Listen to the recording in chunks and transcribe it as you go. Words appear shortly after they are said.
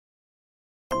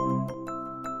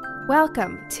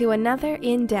Welcome to another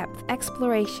in-depth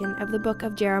exploration of the book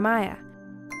of Jeremiah,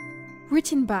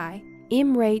 written by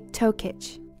Imre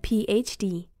Tokic,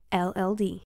 Ph.D.,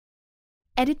 LLD.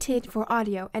 Edited for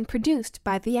audio and produced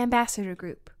by the Ambassador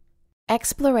Group.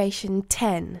 Exploration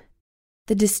 10.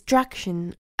 The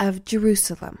Destruction of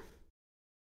Jerusalem.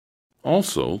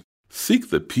 Also,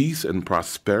 seek the peace and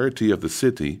prosperity of the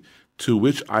city to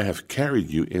which I have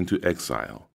carried you into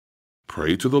exile.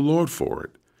 Pray to the Lord for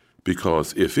it,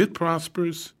 because if it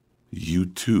prospers, you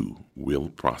too will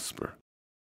prosper.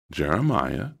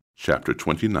 Jeremiah chapter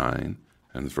 29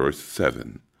 and verse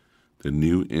 7, the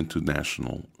New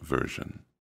International Version.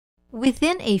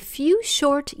 Within a few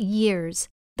short years,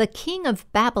 the king of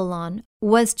Babylon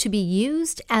was to be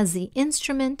used as the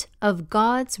instrument of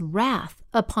God's wrath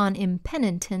upon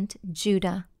impenitent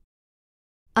Judah.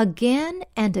 Again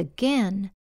and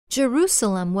again,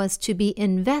 Jerusalem was to be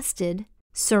invested,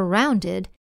 surrounded,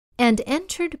 and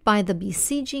entered by the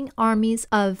besieging armies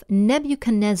of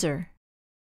Nebuchadnezzar.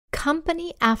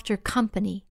 Company after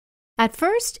company, at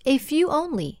first a few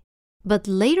only, but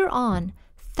later on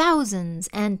thousands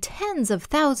and tens of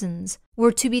thousands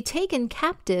were to be taken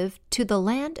captive to the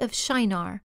land of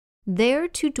Shinar, there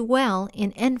to dwell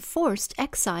in enforced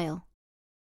exile.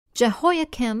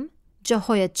 Jehoiakim,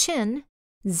 Jehoiachin,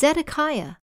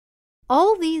 Zedekiah,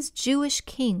 all these Jewish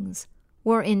kings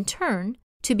were in turn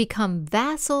to become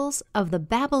vassals of the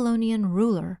Babylonian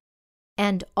ruler,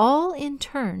 and all in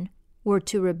turn were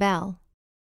to rebel.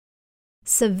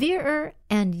 Severer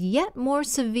and yet more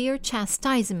severe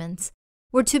chastisements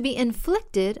were to be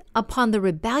inflicted upon the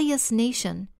rebellious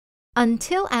nation,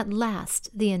 until at last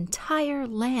the entire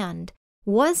land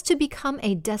was to become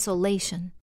a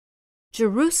desolation.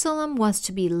 Jerusalem was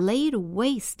to be laid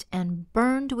waste and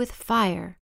burned with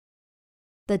fire.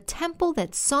 The temple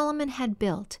that Solomon had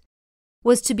built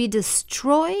was to be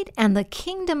destroyed, and the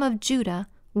kingdom of Judah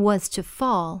was to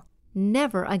fall,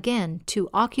 never again to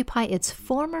occupy its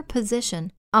former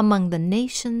position among the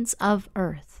nations of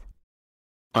earth.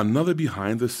 Another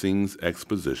behind-the-scenes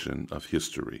exposition of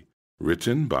history,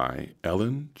 written by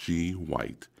Ellen G.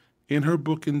 White in her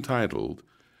book entitled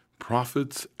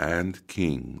Prophets and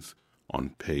Kings,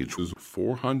 on pages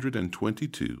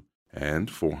 422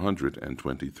 and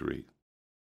 423.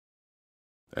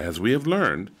 As we have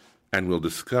learned, and will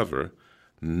discover,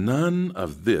 none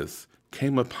of this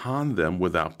came upon them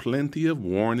without plenty of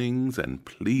warnings and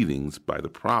pleadings by the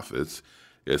prophets,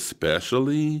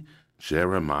 especially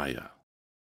Jeremiah.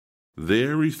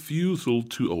 Their refusal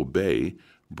to obey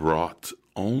brought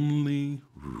only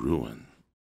ruin.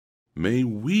 May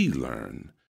we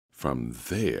learn from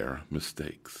their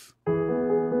mistakes.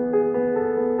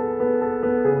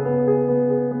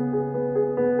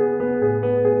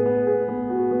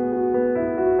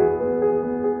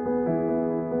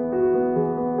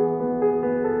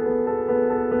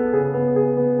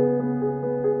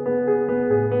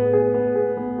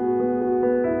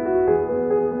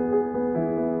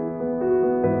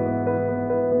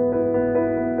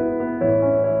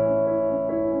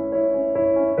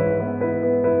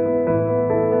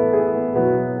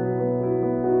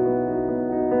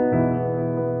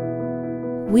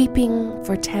 Weeping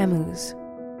for Tammuz.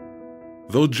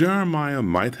 Though Jeremiah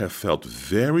might have felt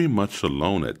very much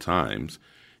alone at times,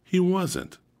 he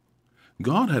wasn't.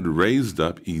 God had raised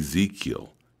up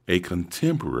Ezekiel, a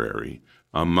contemporary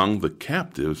among the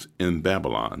captives in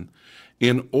Babylon,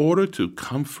 in order to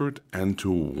comfort and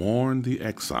to warn the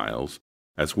exiles,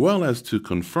 as well as to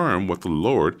confirm what the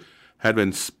Lord had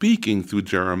been speaking through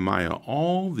Jeremiah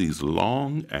all these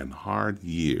long and hard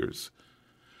years.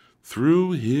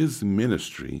 Through his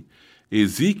ministry,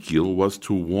 Ezekiel was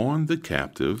to warn the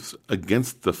captives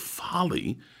against the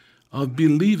folly of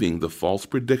believing the false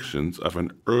predictions of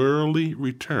an early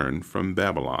return from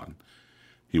Babylon.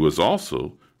 He was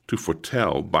also to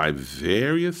foretell by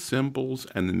various symbols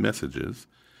and messages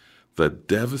the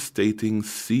devastating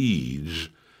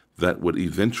siege that would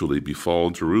eventually befall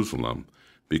Jerusalem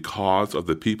because of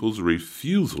the people's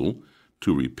refusal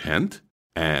to repent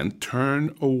and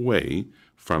turn away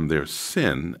from their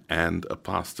sin and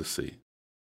apostasy.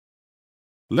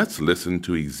 Let's listen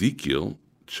to Ezekiel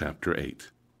chapter 8.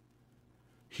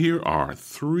 Here are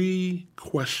 3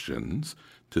 questions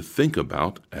to think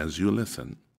about as you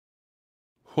listen.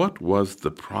 What was the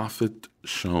prophet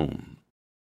shown?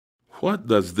 What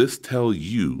does this tell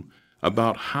you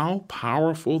about how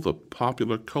powerful the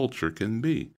popular culture can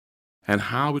be, and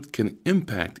how it can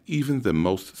impact even the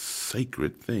most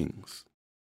sacred things?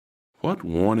 What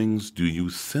warnings do you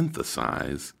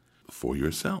synthesize for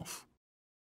yourself?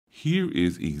 Here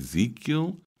is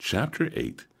Ezekiel chapter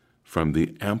 8 from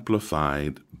the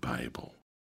Amplified Bible.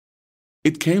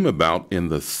 It came about in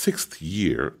the 6th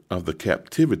year of the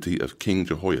captivity of King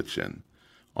Jehoiachin,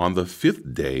 on the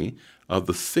 5th day of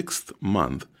the 6th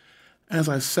month, as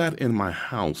I sat in my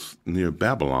house near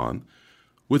Babylon,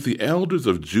 with the elders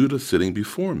of Judah sitting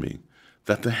before me,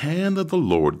 that the hand of the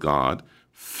Lord God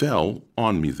fell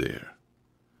on me there.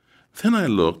 Then I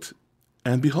looked,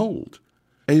 and behold,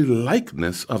 a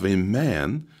likeness of a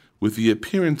man with the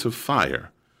appearance of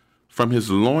fire. From his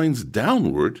loins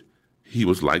downward he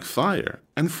was like fire,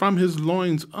 and from his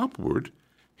loins upward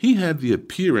he had the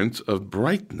appearance of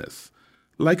brightness,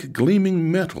 like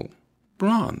gleaming metal,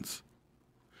 bronze.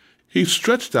 He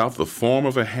stretched out the form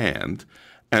of a hand,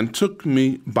 and took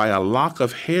me by a lock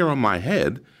of hair on my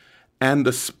head, and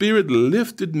the Spirit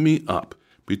lifted me up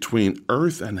between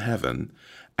earth and heaven,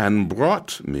 and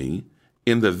brought me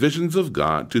in the visions of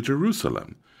God to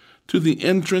Jerusalem, to the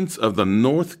entrance of the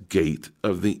north gate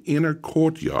of the inner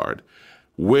courtyard,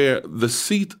 where the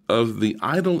seat of the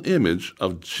idol image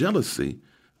of jealousy,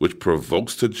 which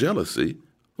provokes to jealousy,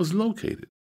 was located.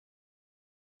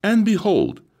 And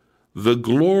behold, the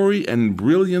glory and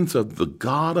brilliance of the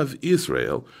God of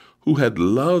Israel, who had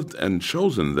loved and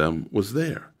chosen them, was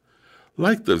there,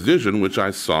 like the vision which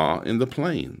I saw in the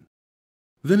plain.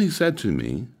 Then he said to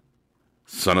me,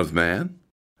 Son of man,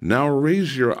 now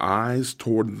raise your eyes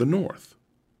toward the north.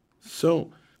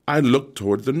 So I looked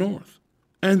toward the north,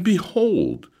 and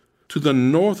behold, to the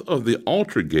north of the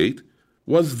altar gate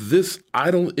was this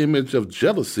idol image of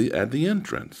jealousy at the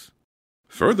entrance.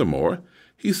 Furthermore,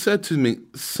 he said to me,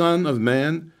 Son of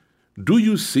man, do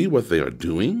you see what they are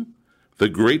doing? The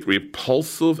great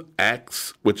repulsive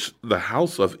acts which the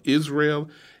house of Israel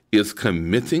is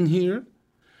committing here,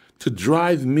 to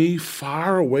drive me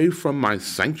far away from my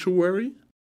sanctuary?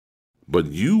 But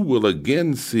you will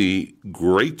again see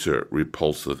greater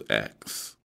repulsive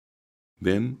acts.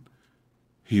 Then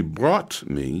he brought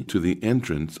me to the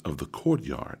entrance of the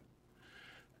courtyard.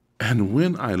 And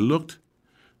when I looked,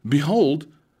 behold,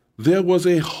 there was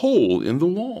a hole in the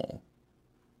wall.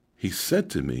 He said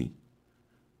to me,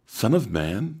 Son of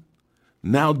man,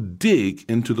 now dig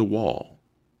into the wall.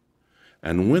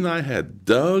 And when I had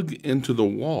dug into the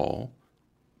wall,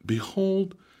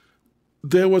 behold,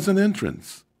 there was an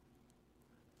entrance.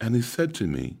 And he said to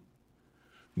me,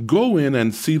 Go in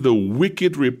and see the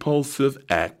wicked, repulsive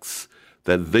acts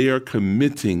that they are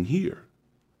committing here.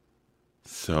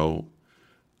 So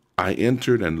I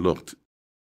entered and looked,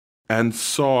 and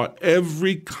saw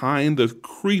every kind of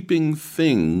creeping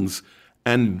things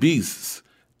and beasts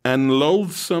and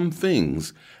loathsome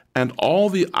things, and all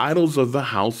the idols of the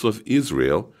house of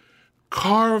Israel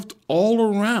carved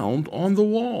all around on the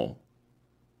wall.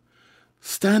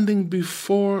 Standing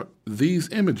before these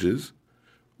images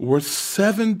were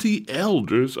 70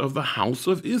 elders of the house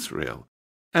of Israel,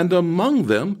 and among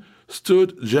them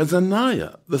stood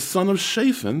Jezaniah, the son of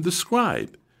Shaphan, the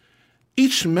scribe,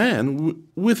 each man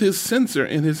with his censer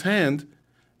in his hand,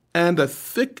 and a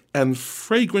thick and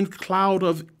fragrant cloud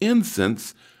of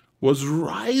incense was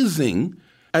rising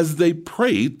as they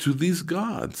prayed to these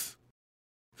gods.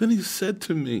 Then he said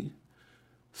to me,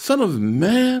 Son of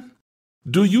man,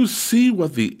 do you see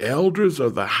what the elders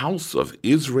of the house of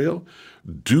Israel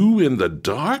do in the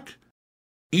dark?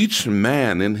 Each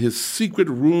man in his secret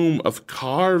room of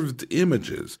carved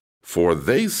images, for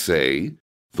they say,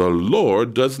 The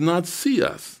Lord does not see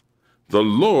us. The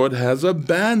Lord has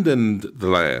abandoned the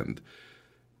land.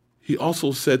 He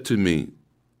also said to me,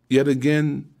 Yet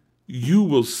again, you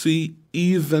will see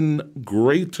even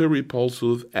greater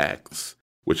repulsive acts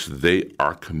which they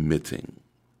are committing.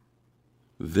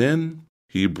 Then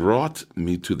he brought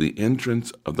me to the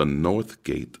entrance of the north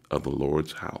gate of the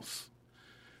Lord's house.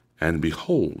 And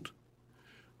behold,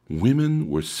 women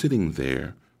were sitting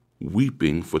there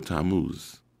weeping for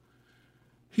Tammuz.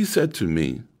 He said to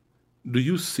me, Do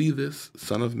you see this,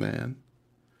 son of man?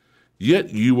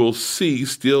 Yet you will see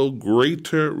still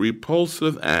greater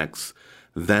repulsive acts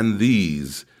than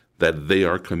these that they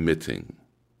are committing.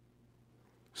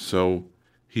 So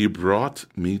he brought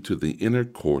me to the inner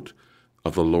court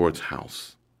of the Lord's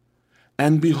house.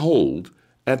 And behold,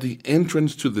 at the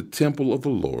entrance to the temple of the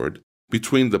Lord,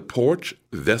 between the porch,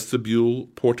 vestibule,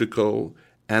 portico,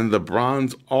 and the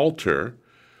bronze altar,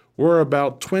 were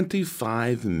about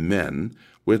 25 men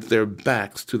with their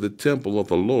backs to the temple of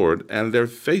the Lord and their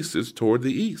faces toward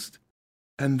the east.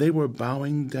 And they were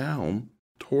bowing down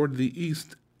toward the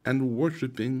east and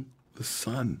worshiping the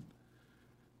sun.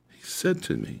 He said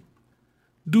to me,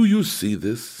 Do you see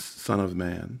this, son of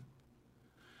man?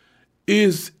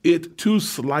 Is it too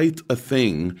slight a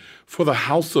thing for the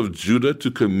house of Judah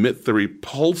to commit the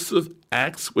repulsive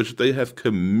acts which they have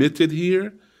committed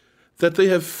here, that they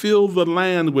have filled the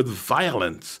land with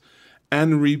violence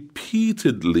and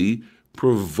repeatedly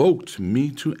provoked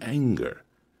me to anger.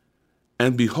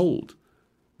 And behold,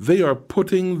 they are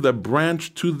putting the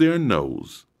branch to their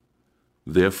nose.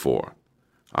 Therefore,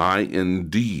 I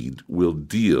indeed will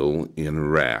deal in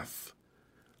wrath.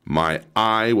 My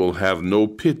eye will have no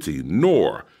pity,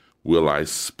 nor will I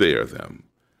spare them.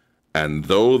 And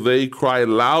though they cry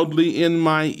loudly in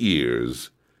my ears,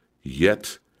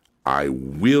 yet I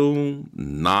will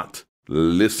not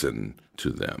listen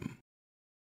to them.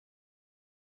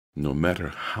 No matter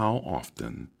how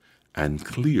often and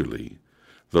clearly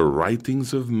the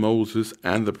writings of Moses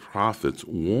and the prophets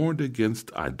warned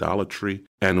against idolatry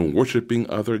and worshiping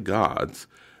other gods,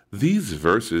 these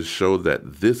verses show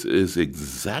that this is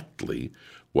exactly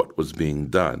what was being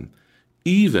done,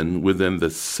 even within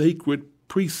the sacred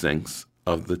precincts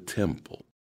of the temple.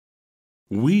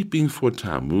 Weeping for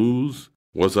Tammuz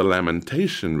was a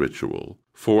lamentation ritual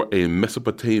for a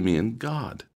Mesopotamian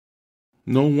god.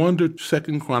 No wonder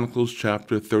 2 Chronicles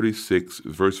chapter 36,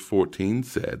 verse 14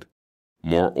 said,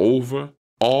 "Moreover,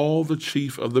 all the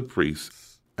chief of the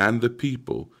priests and the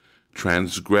people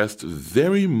transgressed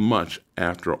very much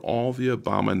after all the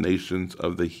abominations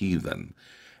of the heathen,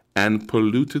 and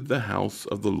polluted the house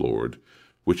of the Lord,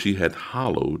 which he had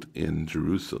hallowed in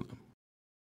Jerusalem."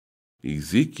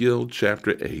 Ezekiel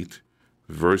chapter 8,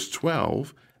 verse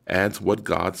 12 adds what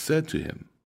God said to him.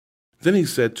 "Then he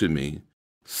said to me,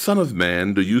 Son of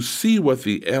man, do you see what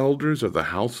the elders of the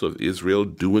house of Israel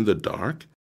do in the dark,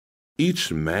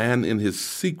 each man in his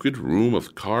secret room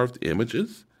of carved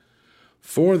images?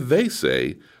 For they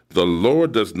say, The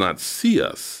Lord does not see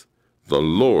us. The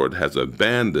Lord has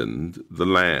abandoned the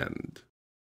land."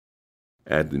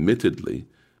 Admittedly,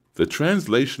 the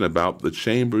translation about the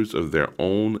chambers of their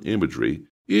own imagery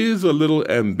is a little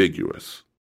ambiguous.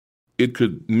 It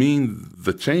could mean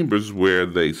the chambers where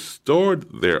they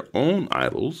stored their own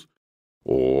idols,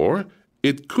 or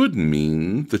it could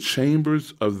mean the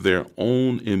chambers of their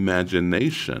own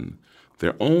imagination,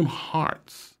 their own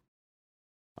hearts.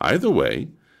 Either way,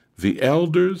 the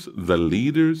elders, the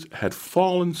leaders, had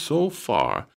fallen so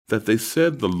far that they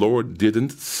said the Lord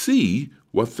didn't see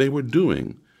what they were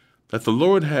doing, that the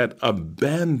Lord had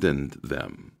abandoned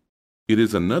them. It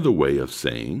is another way of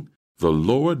saying the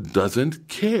Lord doesn't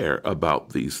care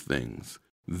about these things.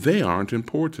 They aren't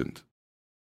important.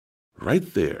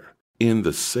 Right there, in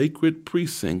the sacred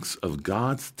precincts of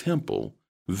God's temple,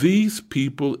 these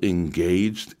people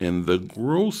engaged in the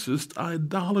grossest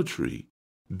idolatry,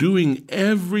 doing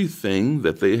everything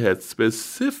that they had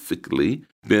specifically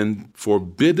been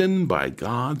forbidden by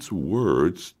God's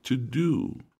words to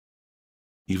do.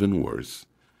 Even worse,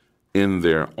 in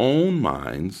their own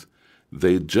minds,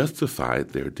 they justified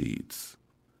their deeds.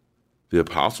 The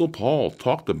Apostle Paul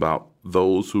talked about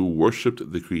those who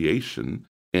worshiped the creation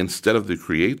instead of the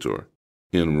Creator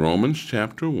in Romans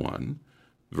chapter 1,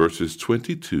 verses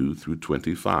 22 through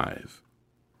 25.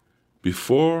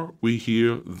 Before we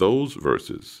hear those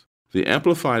verses, the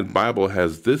Amplified Bible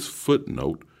has this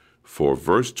footnote for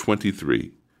verse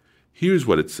 23. Here's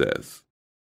what it says.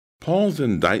 Paul's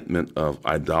indictment of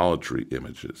idolatry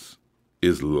images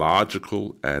is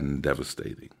logical and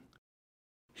devastating.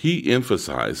 He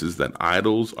emphasizes that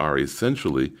idols are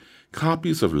essentially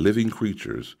copies of living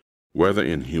creatures, whether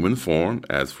in human form,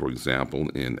 as for example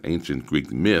in ancient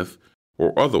Greek myth,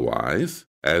 or otherwise,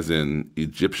 as in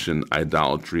Egyptian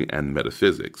idolatry and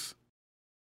metaphysics.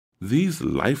 These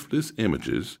lifeless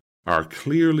images are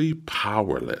clearly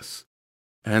powerless,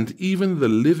 and even the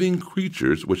living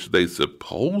creatures which they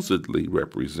supposedly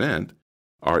represent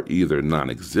are either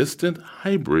non-existent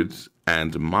hybrids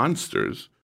and monsters,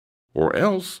 or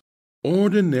else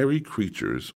ordinary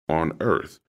creatures on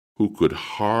earth who could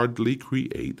hardly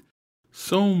create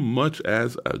so much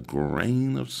as a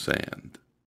grain of sand.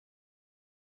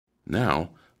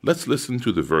 Now, let's listen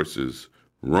to the verses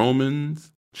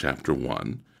Romans chapter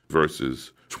 1,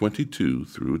 verses 22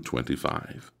 through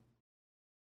 25.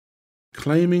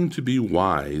 Claiming to be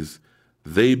wise,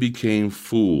 they became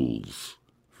fools,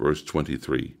 verse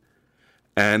 23,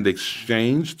 and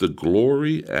exchanged the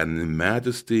glory and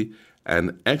majesty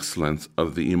and excellence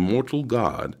of the immortal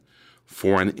God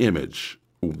for an image,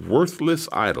 worthless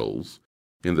idols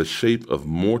in the shape of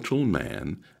mortal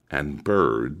man and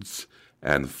birds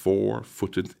and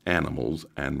four-footed animals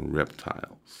and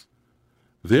reptiles.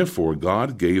 Therefore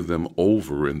God gave them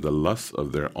over in the lusts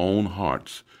of their own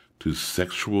hearts to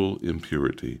sexual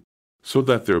impurity, so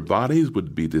that their bodies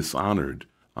would be dishonored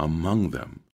among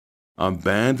them,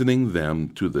 abandoning them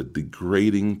to the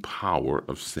degrading power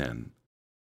of sin.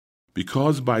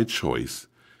 Because by choice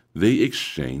they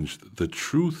exchanged the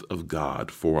truth of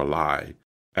God for a lie,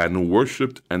 and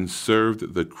worshipped and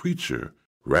served the creature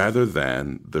rather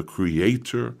than the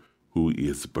Creator, who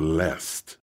is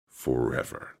blessed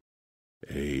forever.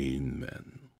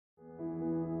 Amen.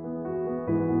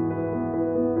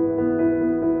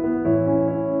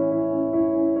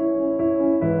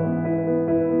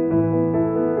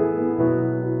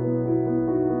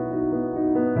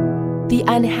 The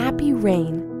unhappy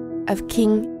reign of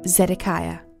King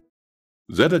Zedekiah.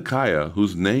 Zedekiah,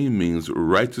 whose name means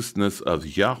righteousness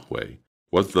of Yahweh,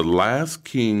 was the last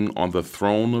king on the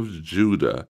throne of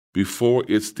Judah before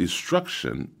its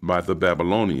destruction by the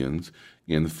Babylonians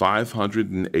in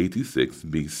 586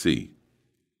 BC.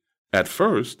 At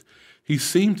first, he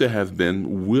seemed to have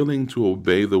been willing to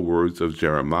obey the words of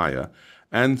Jeremiah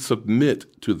and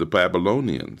submit to the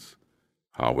Babylonians.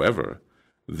 However,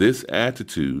 this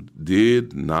attitude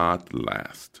did not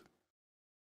last.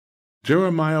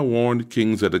 Jeremiah warned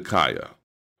King Zedekiah.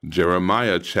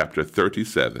 Jeremiah chapter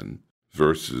 37,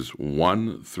 verses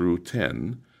 1 through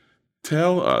 10,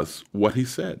 tell us what he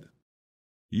said.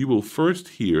 You will first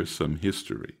hear some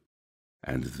history,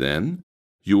 and then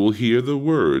you will hear the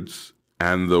words,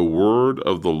 "And the word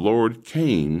of the Lord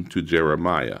came to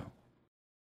Jeremiah."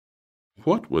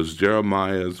 What was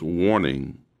Jeremiah's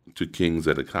warning to King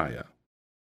Zedekiah?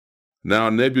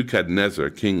 Now Nebuchadnezzar,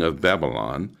 king of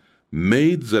Babylon,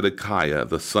 made Zedekiah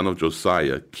the son of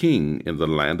Josiah king in the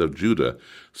land of Judah,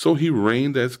 so he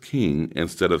reigned as king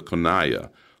instead of Coniah,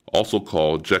 also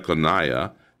called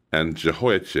Jeconiah, and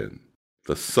Jehoiachin,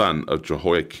 the son of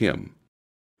Jehoiakim.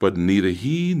 But neither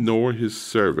he nor his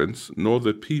servants nor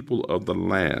the people of the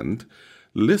land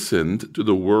listened to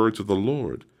the words of the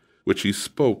Lord, which he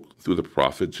spoke through the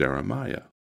prophet Jeremiah.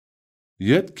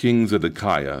 Yet King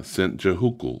Zedekiah sent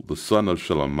Jehukal, the son of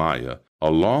Shelemiah,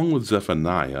 along with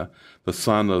Zephaniah, the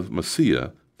son of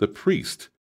Maaseiah, the priest,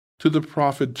 to the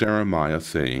prophet Jeremiah,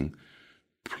 saying,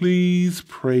 "Please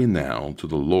pray now to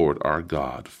the Lord our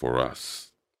God for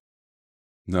us."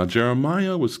 Now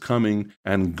Jeremiah was coming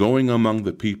and going among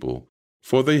the people,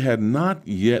 for they had not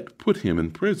yet put him in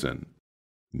prison.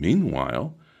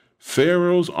 Meanwhile,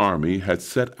 Pharaoh's army had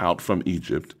set out from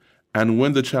Egypt, and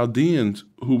when the Chaldeans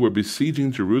who were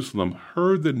besieging Jerusalem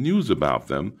heard the news about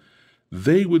them,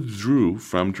 they withdrew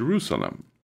from Jerusalem.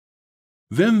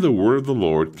 Then the word of the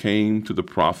Lord came to the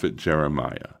prophet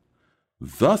Jeremiah.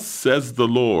 "Thus says the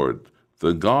Lord,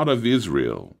 the God of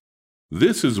Israel,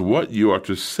 this is what you are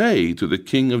to say to the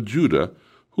king of Judah,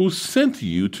 who sent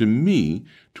you to me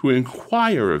to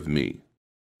inquire of me.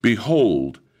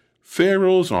 Behold,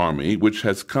 Pharaoh's army, which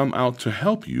has come out to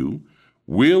help you,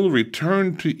 will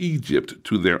return to Egypt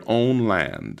to their own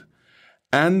land.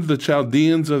 And the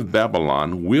Chaldeans of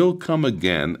Babylon will come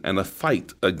again and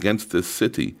fight against this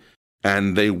city,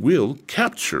 and they will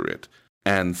capture it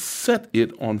and set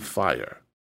it on fire.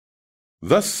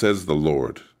 Thus says the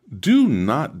Lord, do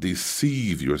not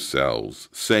deceive yourselves,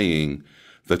 saying,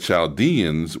 the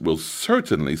Chaldeans will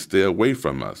certainly stay away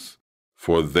from us,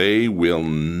 for they will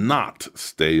not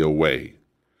stay away.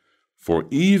 For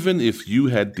even if you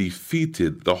had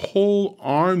defeated the whole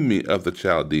army of the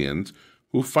Chaldeans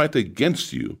who fight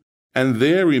against you, and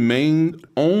there remained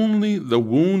only the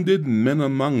wounded men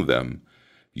among them,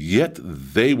 yet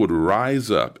they would rise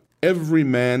up, every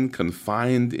man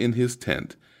confined in his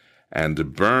tent,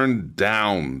 and burn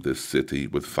down this city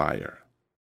with fire.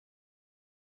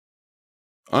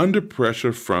 Under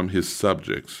pressure from his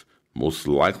subjects, most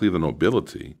likely the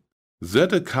nobility,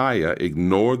 Zedekiah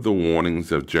ignored the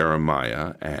warnings of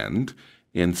Jeremiah and,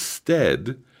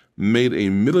 instead, made a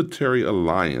military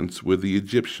alliance with the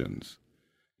Egyptians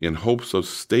in hopes of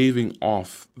staving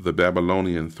off the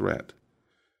Babylonian threat.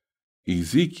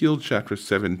 Ezekiel chapter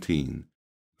 17,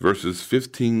 verses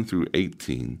 15 through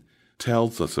 18,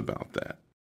 tells us about that.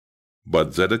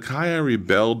 But Zedekiah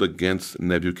rebelled against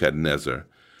Nebuchadnezzar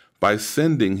by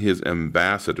sending his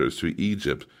ambassadors to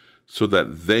Egypt so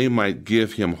that they might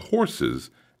give him horses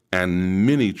and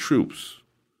many troops.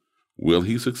 Will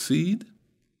he succeed?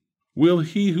 Will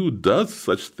he who does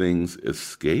such things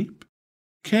escape?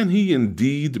 Can he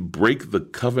indeed break the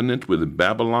covenant with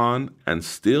Babylon and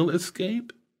still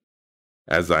escape?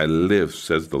 As I live,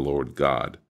 says the Lord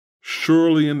God,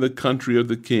 surely in the country of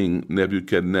the king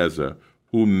Nebuchadnezzar,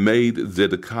 who made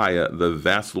Zedekiah the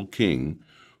vassal king,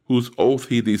 whose oath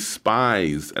he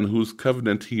despised and whose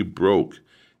covenant he broke,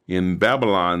 in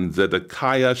Babylon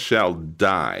Zedekiah shall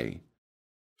die.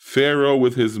 Pharaoh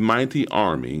with his mighty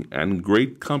army and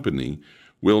great company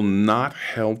will not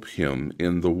help him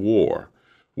in the war,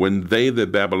 when they, the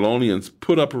Babylonians,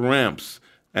 put up ramps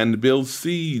and build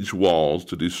siege walls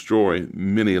to destroy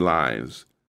many lives.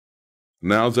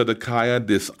 Now Zedekiah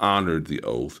dishonored the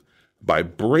oath by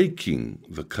breaking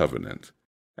the covenant,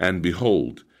 and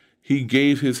behold, he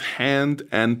gave his hand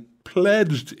and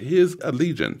pledged his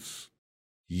allegiance.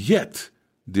 Yet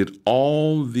did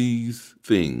all these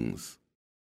things,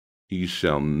 he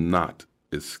shall not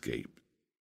escape.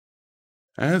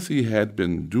 As he had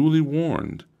been duly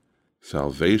warned,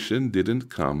 salvation didn't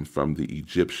come from the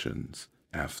Egyptians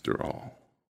after all.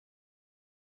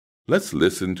 Let's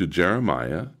listen to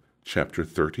Jeremiah chapter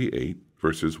 38,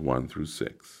 verses 1 through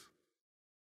 6.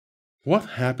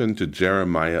 What happened to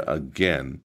Jeremiah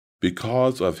again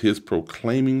because of his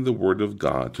proclaiming the word of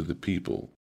God to the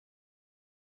people?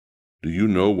 Do you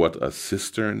know what a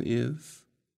cistern is?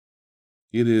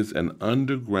 It is an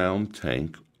underground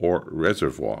tank or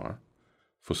reservoir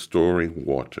for storing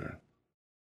water.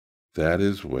 That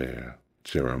is where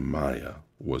Jeremiah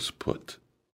was put.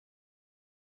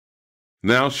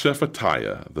 Now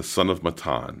Shephatiah the son of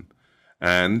Mattan,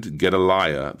 and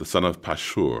Gedaliah the son of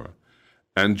Pashur,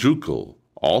 and Jucal,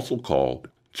 also called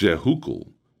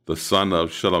Jehucal, the son of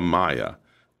Shelemiah,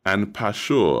 and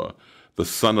Pashur, the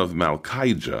son of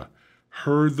Malchijah,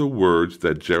 heard the words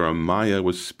that Jeremiah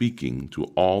was speaking to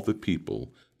all the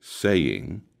people,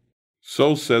 saying,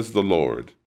 So says the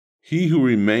Lord, he who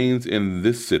remains in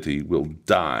this city will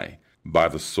die by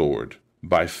the sword,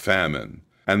 by famine,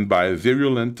 and by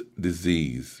virulent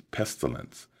disease,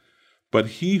 pestilence. But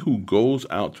he who goes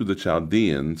out to the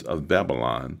Chaldeans of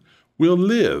Babylon will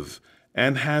live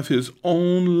and have his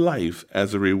own life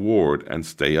as a reward and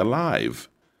stay alive.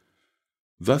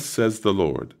 Thus says the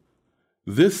Lord,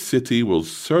 this city will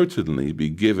certainly be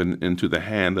given into the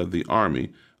hand of the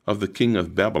army of the king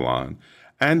of Babylon,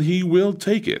 and he will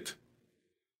take it.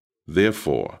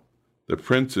 Therefore, the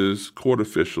princes, court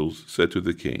officials said to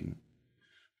the king,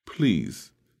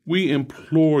 Please, we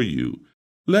implore you,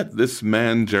 let this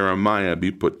man Jeremiah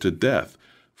be put to death,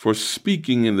 for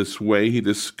speaking in this way he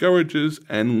discourages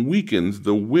and weakens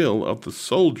the will of the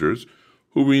soldiers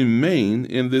who remain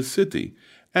in this city,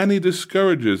 and he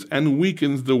discourages and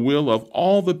weakens the will of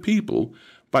all the people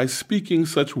by speaking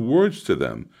such words to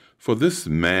them, for this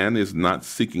man is not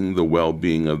seeking the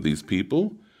well-being of these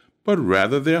people, but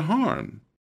rather their harm.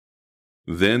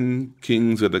 Then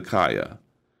King Zedekiah,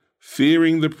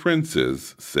 fearing the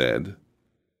princes, said,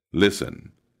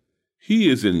 Listen, he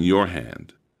is in your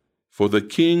hand, for the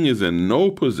king is in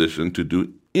no position to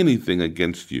do anything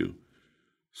against you.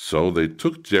 So they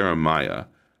took Jeremiah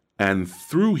and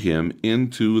threw him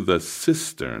into the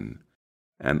cistern,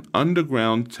 an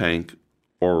underground tank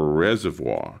or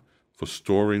reservoir for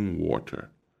storing water,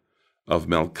 of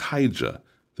Malchijah,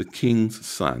 the king's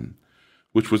son,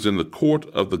 which was in the court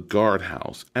of the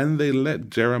guardhouse, and they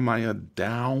let Jeremiah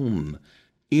down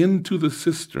into the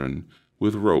cistern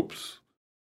with ropes.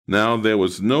 Now there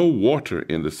was no water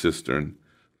in the cistern,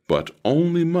 but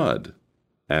only mud,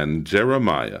 and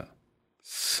Jeremiah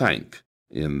sank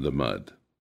in the mud.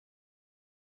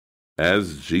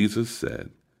 As Jesus said,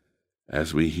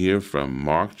 as we hear from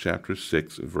Mark chapter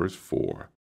 6, verse 4,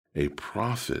 a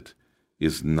prophet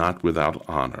is not without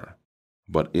honor,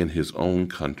 but in his own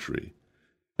country,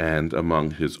 and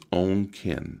among his own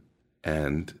kin,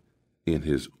 and in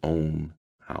his own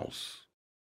house.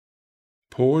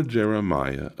 Poor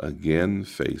Jeremiah again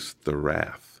faced the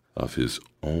wrath of his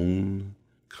own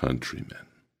countrymen.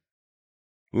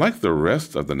 Like the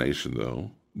rest of the nation,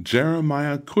 though,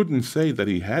 Jeremiah couldn't say that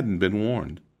he hadn't been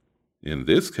warned. In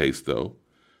this case, though,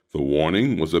 the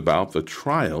warning was about the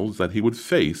trials that he would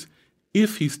face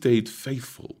if he stayed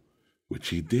faithful, which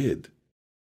he did.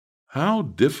 How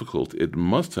difficult it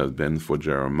must have been for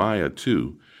Jeremiah,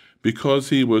 too, because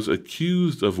he was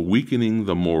accused of weakening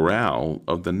the morale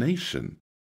of the nation.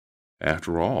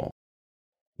 After all,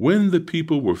 when the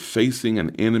people were facing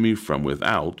an enemy from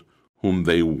without whom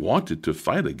they wanted to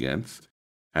fight against,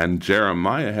 and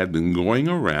Jeremiah had been going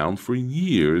around for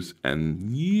years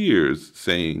and years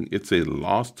saying it's a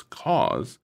lost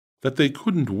cause, that they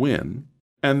couldn't win,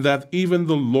 and that even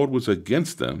the Lord was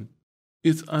against them,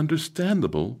 it's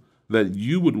understandable that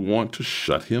you would want to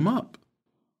shut him up.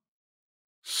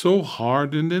 So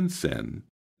hardened in sin,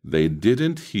 they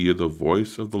didn't hear the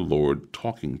voice of the Lord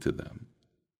talking to them.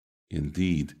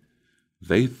 Indeed,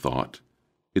 they thought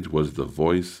it was the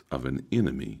voice of an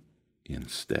enemy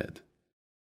instead.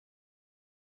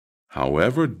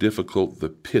 However difficult the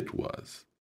pit was,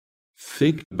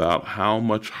 think about how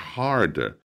much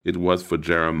harder it was for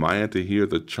Jeremiah to hear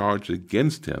the charge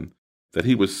against him that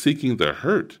he was seeking the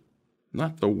hurt,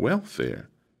 not the welfare,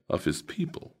 of his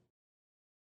people.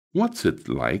 What's it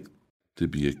like to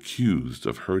be accused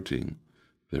of hurting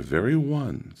the very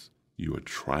ones you are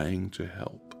trying to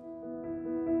help?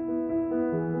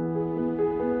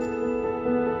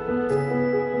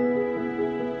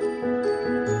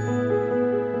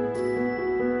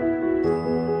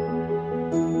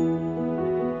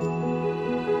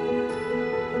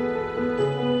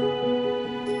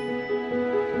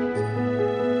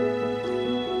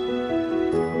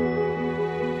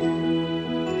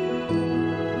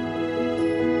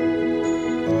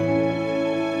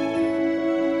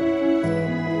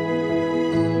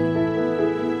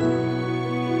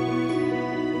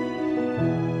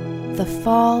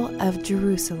 fall of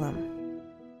Jerusalem.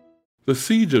 The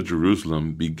siege of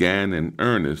Jerusalem began in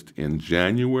earnest in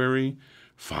January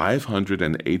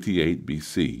 588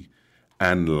 BC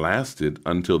and lasted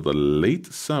until the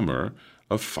late summer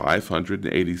of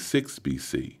 586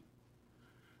 BC.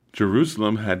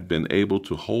 Jerusalem had been able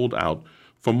to hold out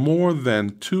for more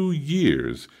than 2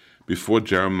 years before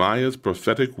Jeremiah's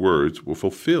prophetic words were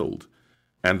fulfilled,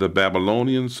 and the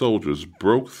Babylonian soldiers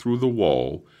broke through the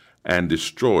wall and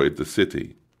destroyed the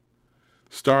city.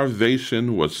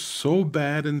 Starvation was so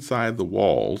bad inside the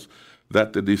walls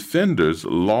that the defenders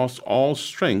lost all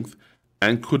strength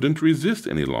and couldn't resist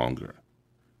any longer.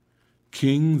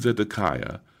 King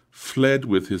Zedekiah fled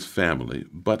with his family,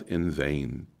 but in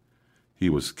vain. He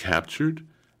was captured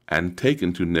and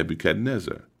taken to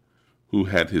Nebuchadnezzar, who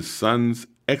had his sons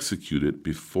executed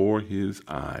before his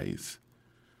eyes.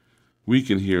 We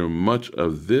can hear much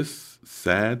of this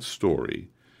sad story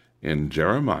in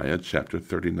Jeremiah chapter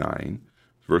 39,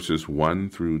 verses 1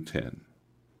 through 10.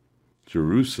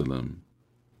 Jerusalem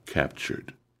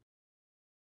captured.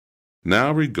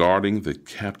 Now regarding the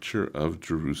capture of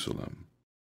Jerusalem.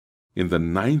 In the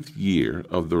 9th year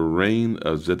of the reign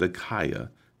of Zedekiah,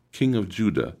 king of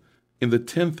Judah, in the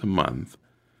 10th month,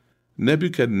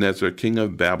 Nebuchadnezzar, king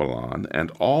of Babylon, and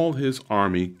all his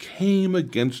army came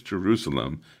against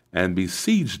Jerusalem and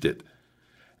besieged it.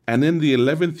 And in the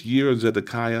 11th year of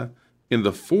Zedekiah, in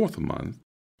the 4th month,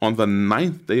 on the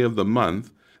 9th day of the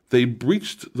month, they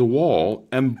breached the wall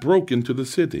and broke into the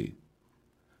city.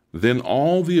 Then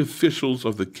all the officials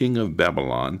of the king of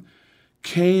Babylon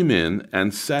came in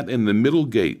and sat in the middle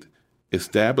gate,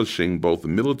 establishing both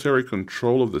military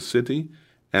control of the city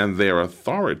and their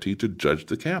authority to judge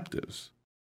the captives.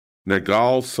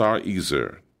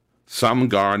 Nergal-Sarezer,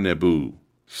 Samgar-Nebu,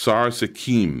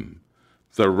 Sar-Sekim,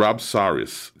 the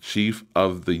Rabsaris, chief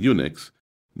of the eunuchs,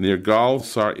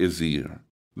 Nergal-Sarezer,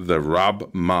 the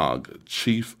Rab-Mag,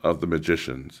 chief of the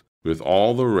magicians, with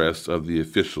all the rest of the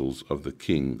officials of the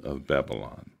king of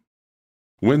Babylon.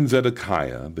 When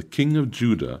Zedekiah, the king of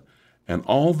Judah, and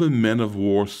all the men of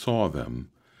war saw them,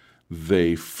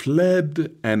 they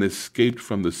fled and escaped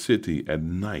from the city at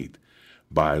night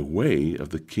by way of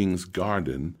the king's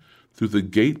garden through the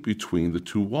gate between the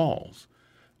two walls.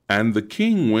 And the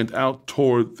king went out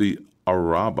toward the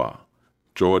Arabah,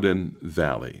 Jordan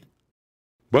Valley.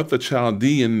 But the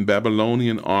Chaldean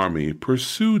Babylonian army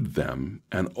pursued them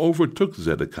and overtook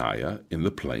Zedekiah in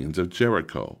the plains of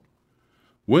Jericho.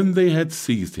 When they had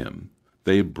seized him,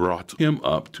 they brought him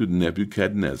up to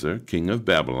Nebuchadnezzar, king of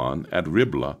Babylon, at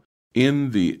Riblah,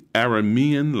 in the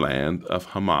Aramean land of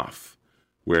Hamath,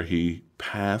 where he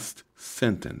passed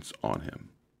sentence on him.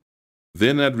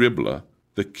 Then at Riblah,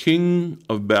 the king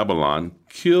of Babylon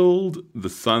killed the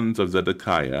sons of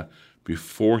Zedekiah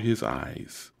before his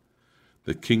eyes.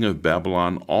 The king of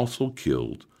Babylon also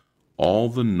killed all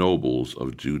the nobles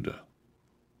of Judah.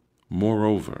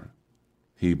 Moreover,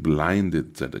 he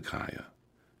blinded Zedekiah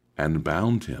and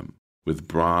bound him with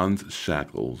bronze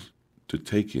shackles to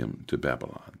take him to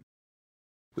Babylon.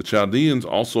 The Chaldeans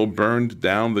also burned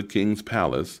down the king's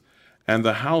palace and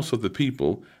the house of the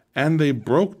people, and they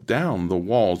broke down the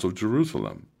walls of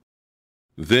Jerusalem.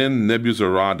 Then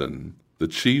Nebuzaradan, the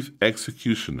chief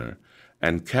executioner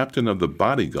and captain of the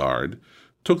bodyguard,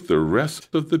 took the rest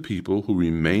of the people who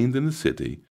remained in the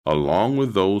city, along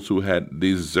with those who had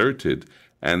deserted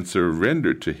and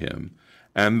surrendered to him,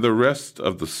 and the rest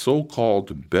of the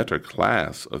so-called better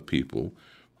class of people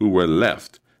who were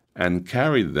left, and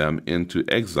carried them into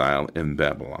exile in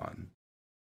Babylon.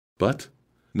 But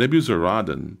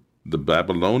Nebuzaradan, the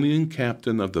Babylonian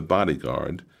captain of the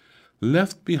bodyguard,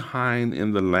 left behind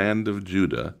in the land of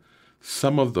Judah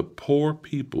some of the poor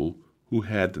people who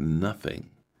had nothing,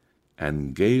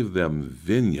 and gave them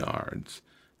vineyards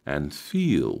and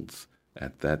fields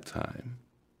at that time.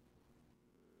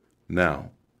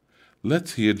 Now,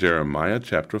 let's hear Jeremiah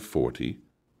chapter 40,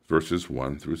 verses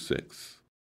 1 through 6.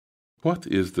 What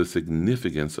is the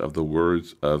significance of the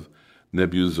words of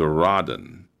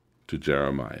Nebuzaradan to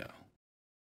Jeremiah?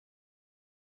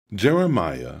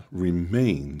 Jeremiah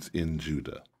remains in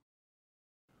Judah.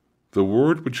 The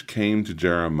word which came to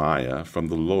Jeremiah from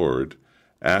the Lord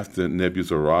after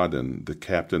Nebuzaradan, the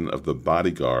captain of the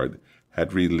bodyguard,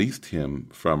 had released him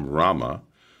from Ramah,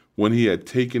 when he had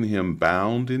taken him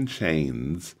bound in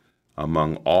chains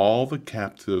among all the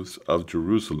captives of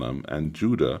Jerusalem and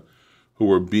Judah who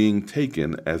were being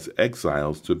taken as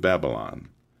exiles to Babylon.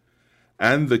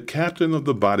 And the captain of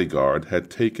the bodyguard had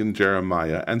taken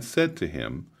Jeremiah and said to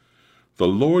him, "The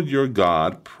Lord your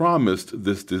God promised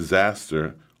this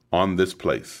disaster on this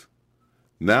place.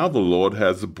 Now the Lord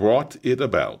has brought it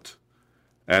about,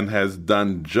 and has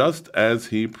done just as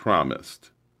he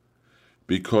promised.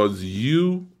 Because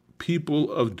you, people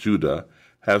of Judah,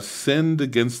 have sinned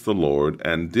against the Lord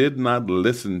and did not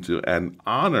listen to and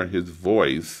honor his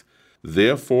voice,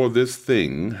 therefore this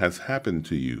thing has happened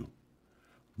to you.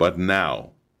 But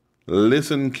now,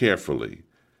 listen carefully.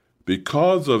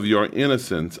 Because of your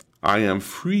innocence, I am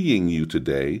freeing you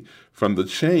today from the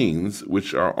chains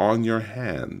which are on your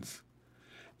hands.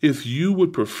 If you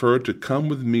would prefer to come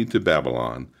with me to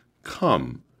Babylon,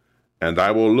 come, and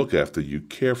I will look after you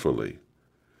carefully.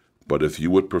 But if you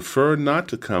would prefer not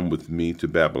to come with me to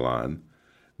Babylon,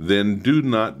 then do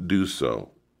not do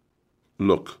so.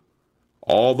 Look,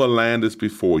 all the land is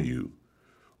before you.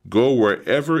 Go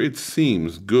wherever it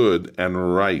seems good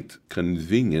and right,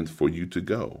 convenient for you to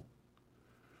go.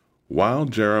 While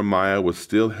Jeremiah was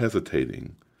still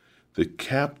hesitating, the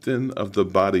captain of the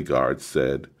bodyguard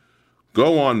said,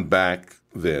 Go on back,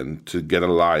 then, to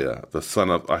Gedaliah, the son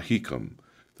of Ahikam,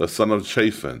 the son of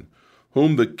Shaphan,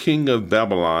 whom the king of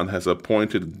Babylon has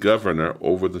appointed governor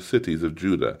over the cities of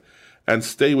Judah, and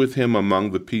stay with him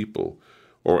among the people,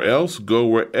 or else go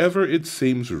wherever it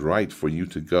seems right for you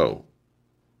to go.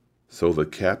 So the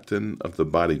captain of the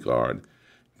bodyguard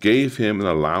gave him an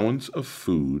allowance of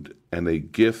food and a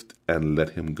gift and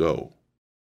let him go.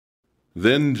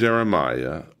 Then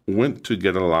Jeremiah went to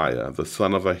Gedaliah, the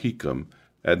son of Ahikam,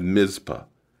 at Mizpah,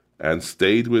 and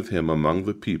stayed with him among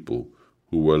the people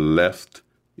who were left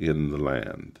in the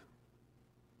land.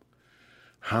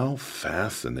 How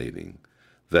fascinating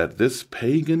that this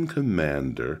pagan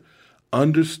commander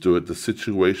understood the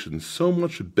situation so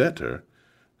much better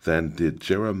than did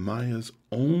Jeremiah's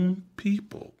own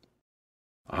people.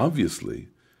 Obviously,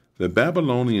 the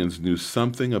Babylonians knew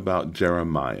something about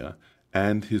Jeremiah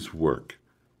and his work,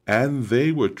 and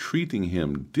they were treating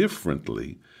him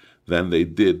differently than they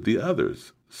did the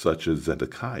others, such as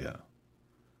Zedekiah.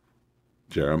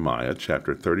 Jeremiah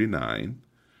chapter 39,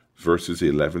 verses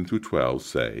 11 through 12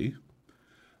 say,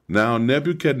 Now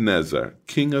Nebuchadnezzar,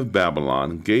 king of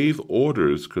Babylon, gave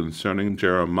orders concerning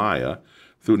Jeremiah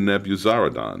through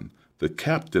Nebuzaradan, the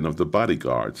captain of the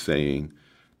bodyguard, saying,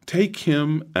 Take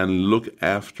him and look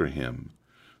after him.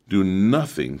 Do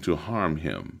nothing to harm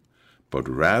him, but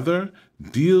rather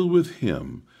deal with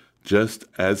him just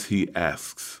as he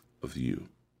asks of you.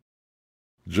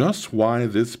 Just why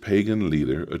this pagan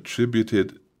leader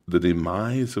attributed the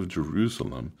demise of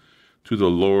Jerusalem to the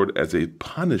Lord as a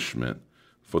punishment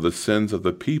for the sins of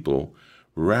the people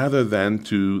rather than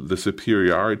to the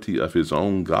superiority of his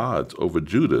own gods over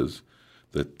Judah's,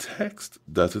 the text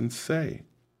doesn't say.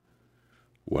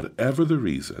 Whatever the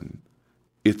reason,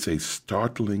 it's a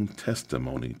startling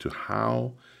testimony to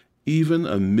how, even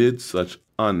amid such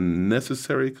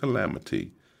unnecessary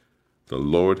calamity, the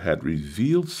Lord had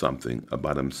revealed something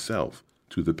about himself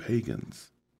to the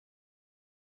pagans.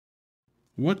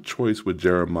 What choice would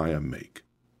Jeremiah make?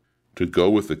 To go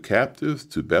with the captives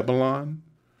to Babylon,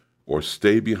 or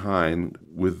stay behind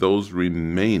with those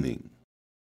remaining?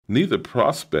 Neither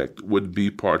prospect would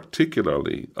be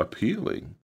particularly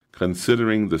appealing,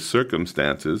 considering the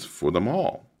circumstances for them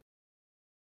all.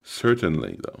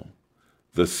 Certainly, though,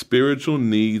 the spiritual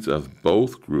needs of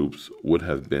both groups would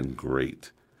have been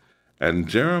great, and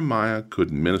Jeremiah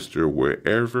could minister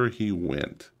wherever he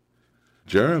went.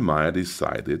 Jeremiah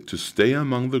decided to stay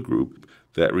among the group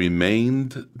that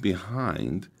remained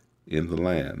behind in the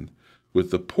land,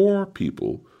 with the poor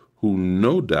people who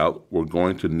no doubt were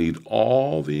going to need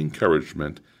all the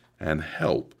encouragement and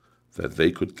help that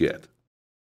they could get.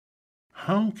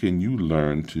 How can you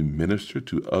learn to minister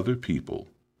to other people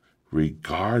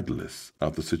regardless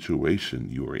of the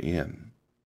situation you are in?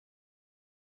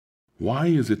 Why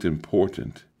is it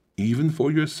important, even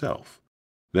for yourself,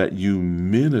 that you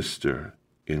minister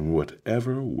in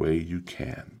whatever way you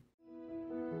can?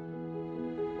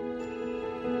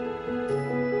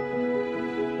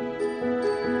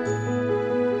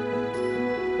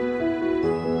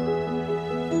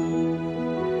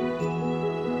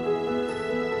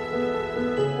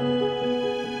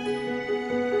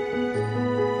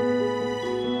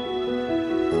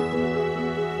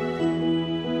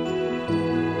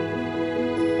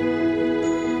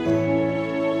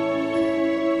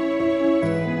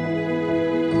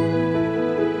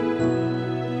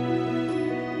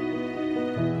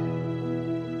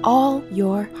 All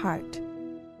your heart.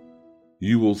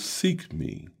 You will seek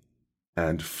me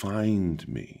and find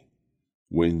me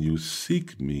when you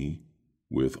seek me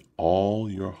with all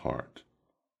your heart.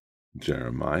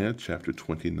 Jeremiah chapter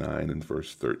 29 and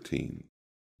verse 13,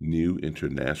 New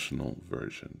International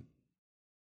Version.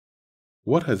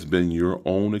 What has been your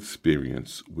own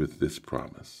experience with this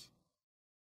promise?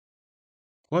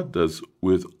 What does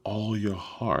with all your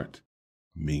heart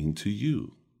mean to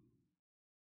you?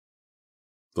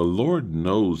 The Lord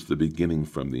knows the beginning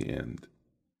from the end.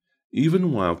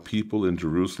 Even while people in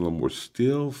Jerusalem were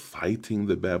still fighting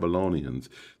the Babylonians,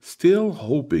 still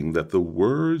hoping that the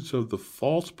words of the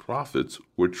false prophets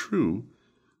were true,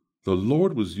 the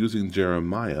Lord was using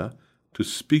Jeremiah to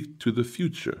speak to the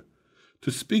future,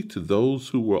 to speak to those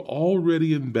who were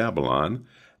already in Babylon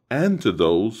and to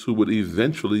those who would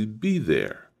eventually be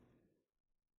there.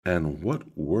 And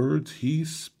what words he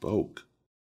spoke!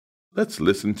 Let's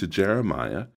listen to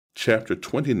Jeremiah chapter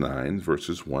 29,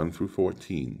 verses 1 through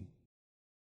 14.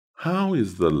 How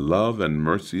is the love and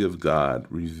mercy of God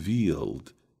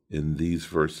revealed in these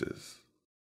verses?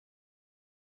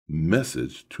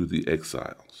 Message to the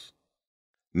exiles.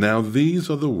 Now these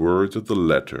are the words of the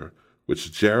letter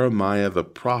which Jeremiah the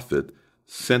prophet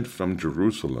sent from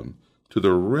Jerusalem to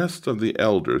the rest of the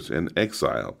elders in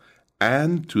exile,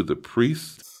 and to the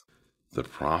priests, the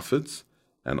prophets,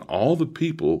 and all the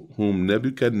people whom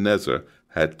Nebuchadnezzar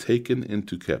had taken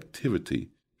into captivity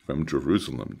from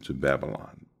Jerusalem to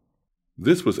Babylon.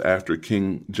 This was after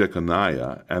King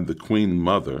Jeconiah and the queen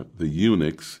mother, the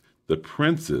eunuchs, the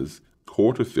princes,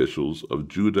 court officials of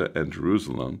Judah and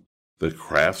Jerusalem, the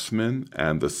craftsmen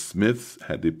and the smiths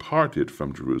had departed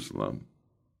from Jerusalem.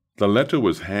 The letter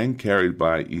was hand-carried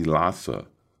by Elasah,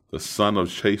 the son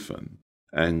of Shaphan,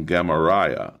 and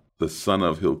Gamariah, the son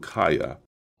of Hilkiah,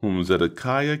 whom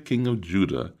Zedekiah king of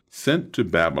Judah sent to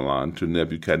Babylon to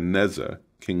Nebuchadnezzar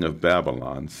king of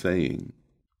Babylon, saying,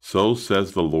 So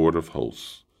says the Lord of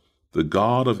hosts, the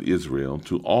God of Israel,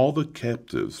 to all the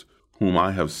captives whom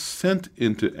I have sent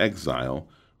into exile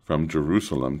from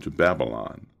Jerusalem to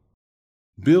Babylon.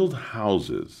 Build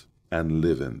houses and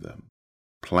live in them.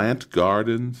 Plant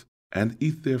gardens and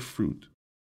eat their fruit.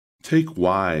 Take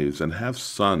wives and have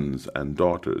sons and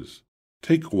daughters.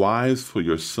 Take wives for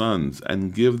your sons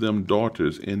and give them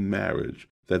daughters in marriage,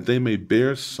 that they may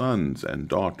bear sons and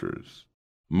daughters.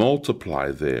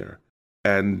 Multiply there,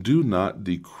 and do not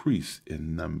decrease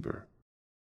in number.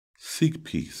 Seek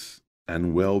peace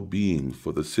and well-being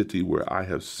for the city where I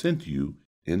have sent you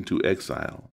into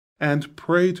exile, and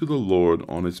pray to the Lord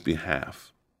on its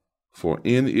behalf, for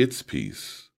in its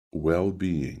peace,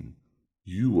 well-being,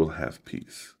 you will have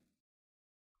peace.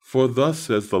 For thus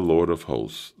says the Lord of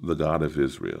hosts, the God of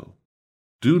Israel,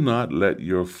 Do not let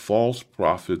your false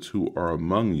prophets who are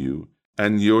among you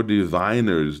and your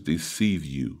diviners deceive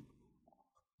you.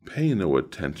 Pay no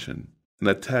attention and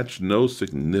attach no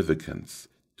significance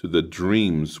to the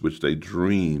dreams which they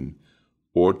dream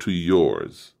or to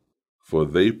yours, for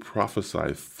they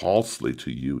prophesy falsely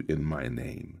to you in my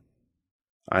name.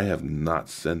 I have not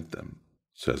sent them,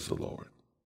 says the Lord.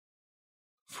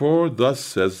 For thus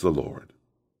says the Lord,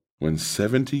 when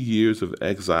 70 years of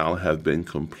exile have been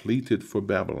completed for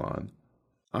Babylon,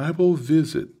 I will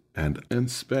visit and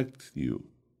inspect you,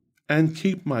 and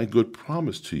keep my good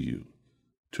promise to you,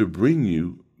 to bring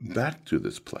you back to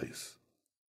this place.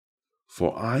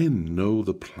 For I know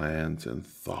the plans and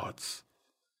thoughts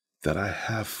that I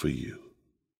have for you,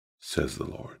 says the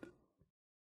Lord.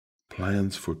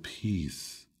 Plans for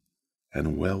peace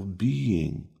and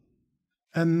well-being,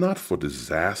 and not for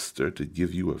disaster, to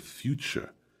give you a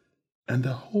future and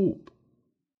a hope.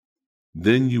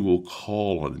 Then you will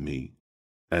call on me,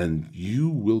 and you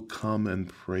will come and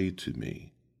pray to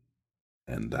me,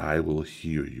 and I will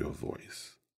hear your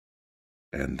voice,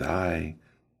 and I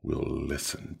will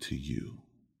listen to you.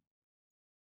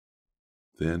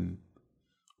 Then,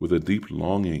 with a deep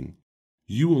longing,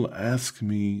 you will ask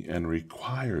me and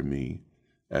require me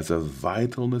as a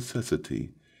vital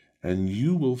necessity, and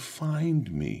you will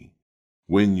find me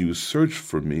when you search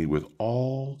for me with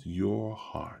all your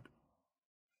heart.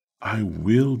 I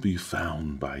will be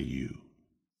found by you,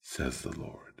 says the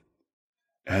Lord,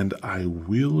 and I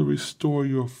will restore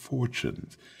your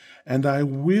fortunes, and I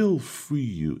will free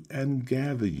you and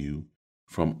gather you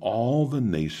from all the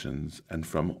nations and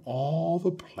from all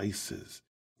the places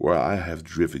where I have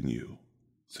driven you,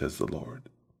 says the Lord.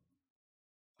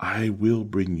 I will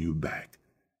bring you back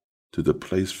to the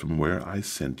place from where I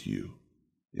sent you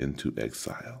into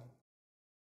exile.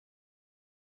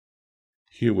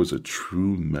 Here was a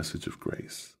true message of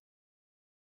grace.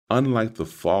 Unlike the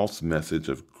false message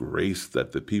of grace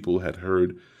that the people had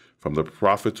heard from the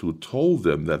prophets who told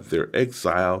them that their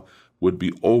exile would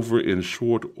be over in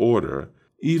short order,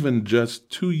 even just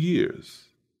 2 years.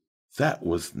 That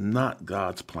was not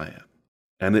God's plan,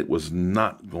 and it was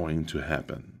not going to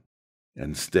happen.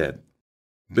 Instead,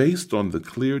 based on the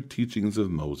clear teachings of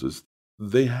Moses,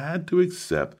 they had to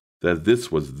accept that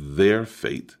this was their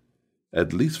fate,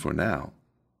 at least for now.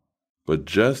 But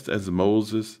just as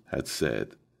Moses had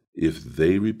said, if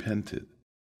they repented,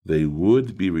 they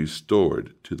would be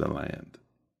restored to the land.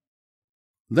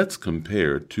 Let's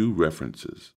compare two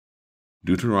references,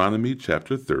 Deuteronomy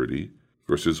chapter 30,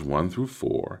 verses 1 through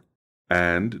 4,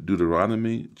 and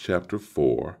Deuteronomy chapter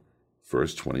 4,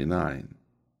 verse 29.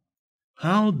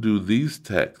 How do these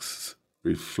texts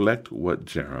reflect what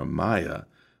Jeremiah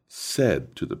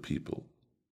said to the people?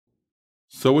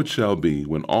 So it shall be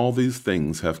when all these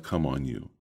things have come on you,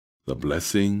 the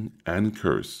blessing and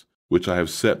curse which I have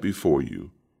set before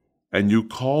you, and you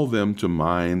call them to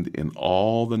mind in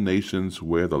all the nations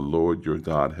where the Lord your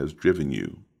God has driven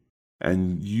you,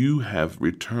 and you have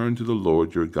returned to the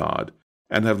Lord your God,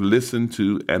 and have listened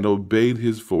to and obeyed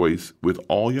his voice with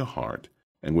all your heart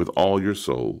and with all your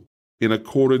soul, in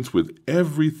accordance with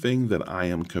everything that I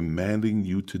am commanding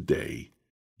you today,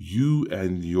 you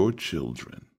and your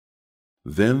children.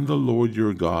 Then the Lord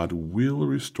your God will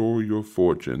restore your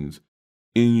fortunes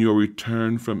in your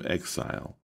return from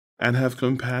exile, and have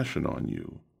compassion on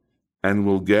you, and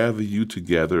will gather you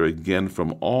together again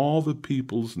from all the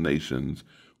peoples, nations,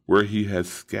 where he has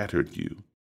scattered you.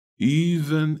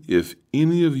 Even if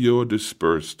any of your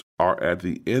dispersed are at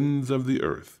the ends of the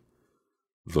earth,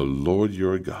 the Lord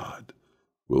your God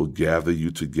will gather you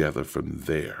together from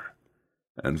there,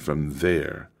 and from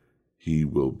there he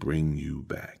will bring you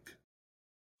back.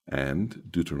 And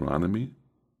Deuteronomy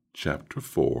chapter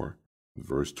 4,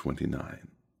 verse 29.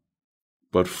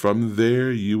 But from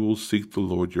there you will seek the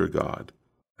Lord your God,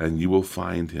 and you will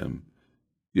find him,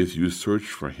 if you search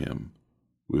for him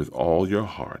with all your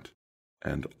heart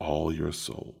and all your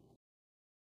soul.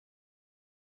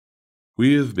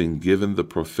 We have been given the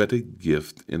prophetic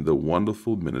gift in the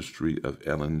wonderful ministry of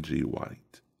Ellen G.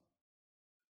 White.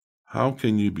 How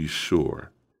can you be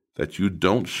sure that you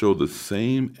don't show the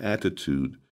same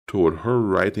attitude toward her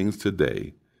writings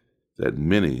today that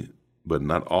many, but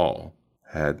not all,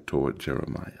 had toward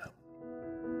Jeremiah?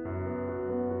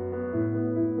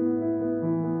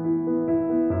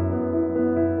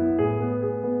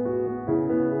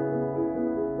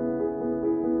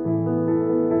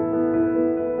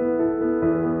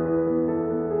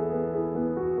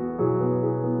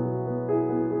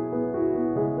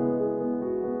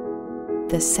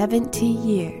 The 70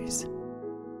 years.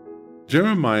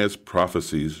 Jeremiah's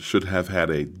prophecies should have had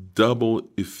a double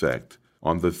effect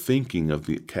on the thinking of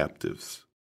the captives.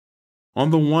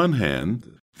 On the one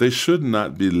hand, they should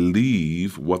not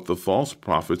believe what the false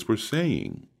prophets were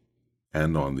saying,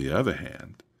 and on the other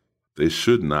hand, they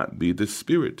should not be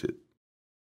dispirited.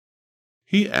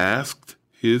 He asked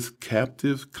his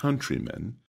captive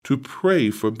countrymen to pray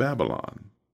for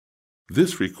Babylon.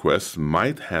 This request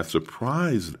might have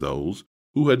surprised those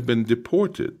who had been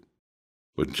deported.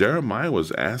 What Jeremiah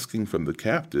was asking from the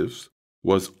captives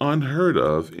was unheard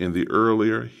of in the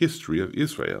earlier history of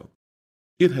Israel.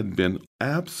 It had been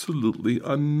absolutely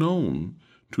unknown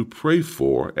to pray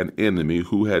for an enemy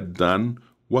who had done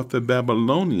what the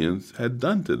Babylonians had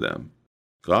done to them,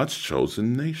 God's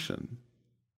chosen nation.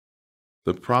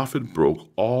 The prophet broke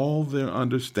all their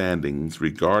understandings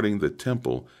regarding the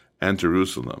temple and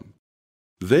Jerusalem.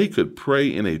 They could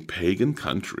pray in a pagan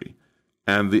country,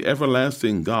 and the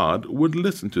everlasting God would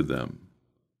listen to them.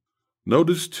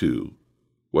 Notice, too,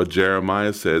 what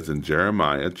Jeremiah says in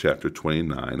Jeremiah chapter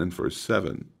 29 and verse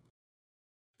 7.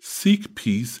 Seek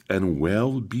peace and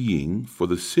well-being for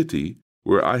the city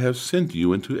where I have sent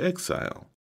you into exile,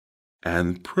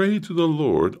 and pray to the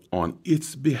Lord on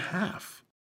its behalf,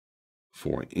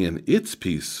 for in its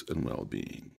peace and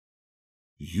well-being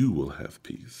you will have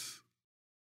peace.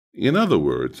 In other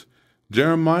words,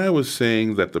 Jeremiah was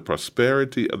saying that the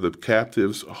prosperity of the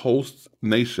captives' host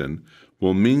nation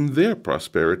will mean their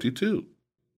prosperity too.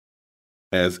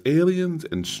 As aliens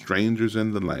and strangers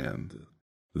in the land,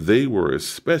 they were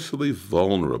especially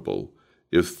vulnerable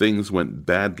if things went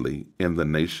badly in the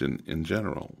nation in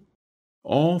general.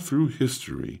 All through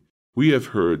history, we have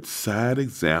heard sad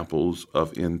examples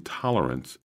of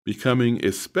intolerance becoming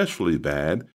especially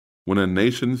bad when a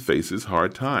nation faces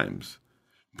hard times.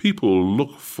 People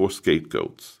look for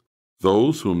scapegoats,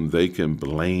 those whom they can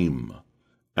blame,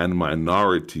 and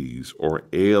minorities or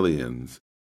aliens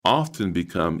often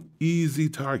become easy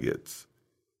targets.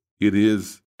 It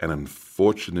is an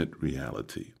unfortunate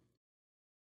reality.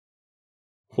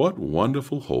 What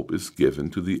wonderful hope is given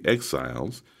to the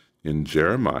exiles in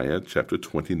Jeremiah chapter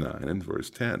 29 and verse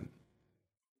 10.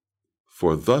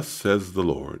 For thus says the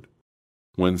Lord,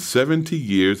 when 70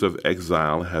 years of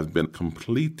exile have been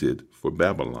completed for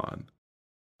Babylon,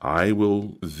 I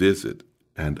will visit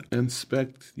and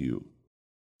inspect you,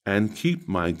 and keep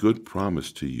my good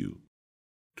promise to you,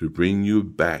 to bring you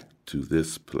back to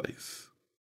this place.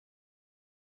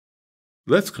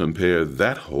 Let's compare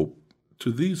that hope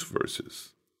to these verses.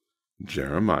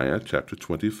 Jeremiah chapter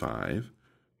 25,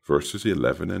 verses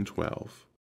 11 and 12.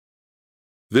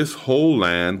 This whole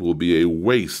land will be a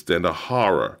waste and a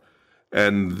horror,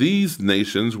 and these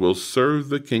nations will serve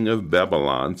the king of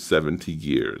Babylon 70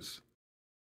 years.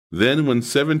 Then when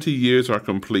 70 years are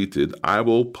completed, I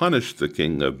will punish the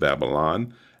king of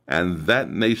Babylon and that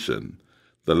nation,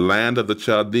 the land of the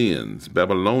Chaldeans,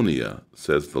 Babylonia,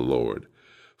 says the Lord,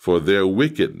 for their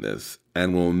wickedness,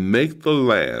 and will make the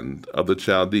land of the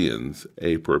Chaldeans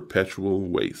a perpetual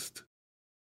waste.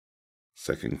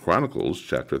 2 Chronicles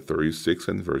chapter 36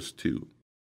 and verse 2.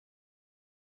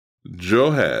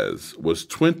 Joahaz was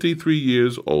 23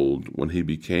 years old when he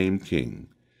became king,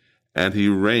 and he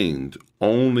reigned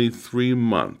only 3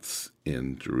 months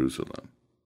in Jerusalem.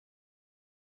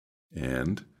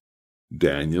 And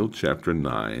Daniel chapter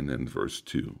 9 and verse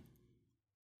 2.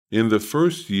 In the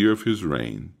first year of his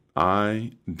reign,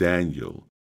 I, Daniel,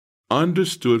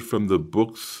 understood from the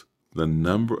books the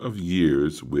number of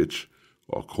years which,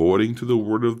 according to the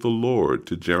word of the Lord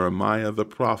to Jeremiah the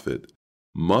prophet,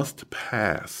 must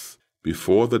pass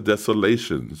before the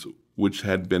desolations which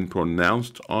had been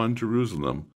pronounced on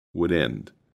Jerusalem would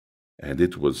end. And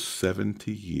it was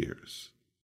 70 years.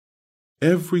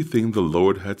 Everything the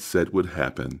Lord had said would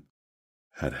happen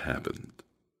had happened.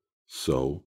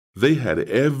 So they had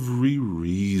every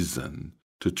reason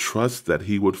to trust that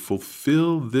he would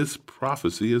fulfill this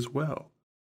prophecy as well.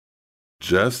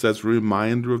 Just as a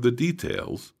reminder of the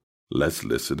details, let's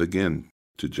listen again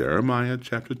to Jeremiah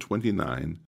chapter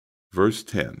 29, verse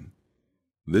 10,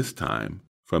 this time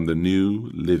from the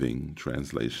New Living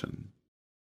Translation.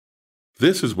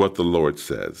 This is what the Lord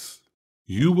says: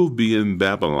 You will be in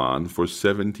Babylon for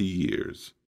 70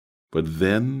 years, but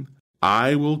then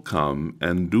I will come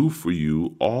and do for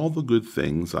you all the good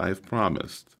things I have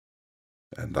promised,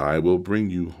 and I will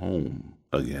bring you home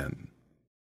again.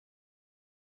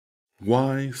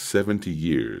 Why 70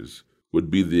 years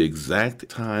would be the exact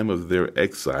time of their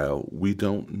exile, we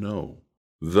don't know,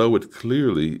 though it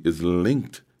clearly is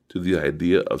linked to the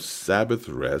idea of Sabbath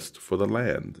rest for the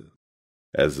land,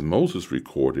 as Moses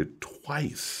recorded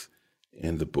twice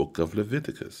in the book of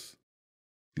Leviticus.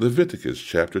 Leviticus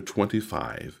chapter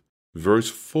 25, verse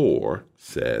 4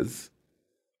 says,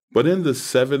 But in the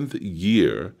 7th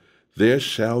year there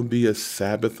shall be a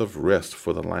Sabbath of rest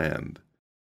for the land,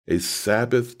 a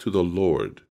Sabbath to the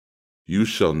Lord. You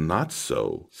shall not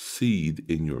sow seed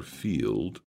in your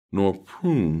field, nor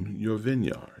prune your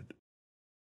vineyard.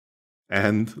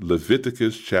 And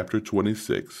Leviticus chapter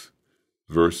 26,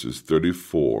 verses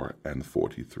 34 and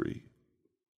 43.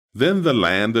 Then the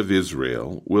land of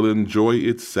Israel will enjoy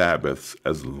its Sabbaths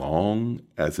as long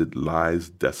as it lies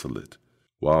desolate,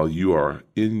 while you are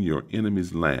in your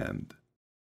enemy's land.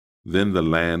 Then the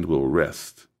land will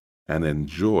rest and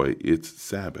enjoy its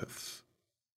Sabbaths.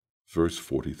 Verse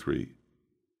 43.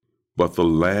 But the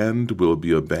land will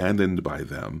be abandoned by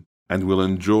them, and will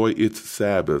enjoy its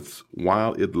Sabbaths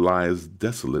while it lies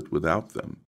desolate without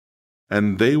them.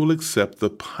 And they will accept the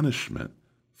punishment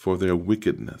for their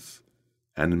wickedness,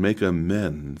 and make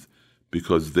amends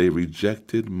because they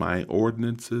rejected my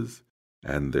ordinances,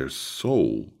 and their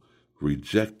soul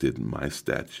rejected my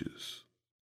statutes.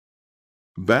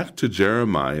 Back to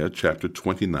Jeremiah chapter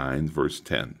 29, verse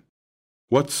 10.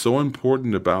 What's so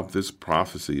important about this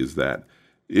prophecy is that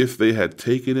if they had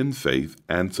taken in faith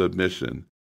and submission,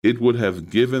 it would have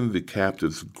given the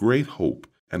captives great hope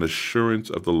and assurance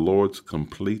of the Lord's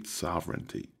complete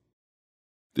sovereignty.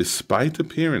 Despite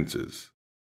appearances,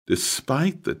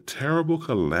 despite the terrible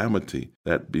calamity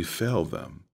that befell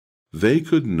them, they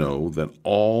could know that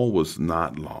all was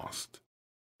not lost,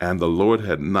 and the Lord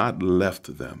had not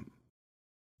left them.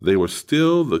 They were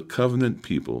still the covenant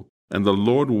people, and the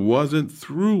Lord wasn't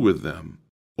through with them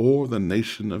or the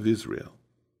nation of Israel.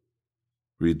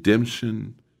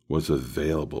 Redemption was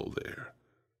available there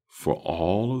for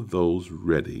all of those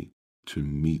ready to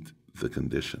meet the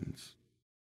conditions.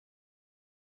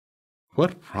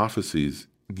 What prophecies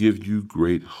give you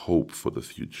great hope for the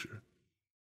future?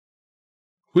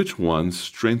 Which ones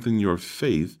strengthen your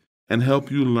faith and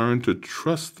help you learn to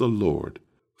trust the Lord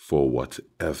for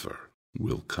whatever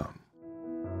will come?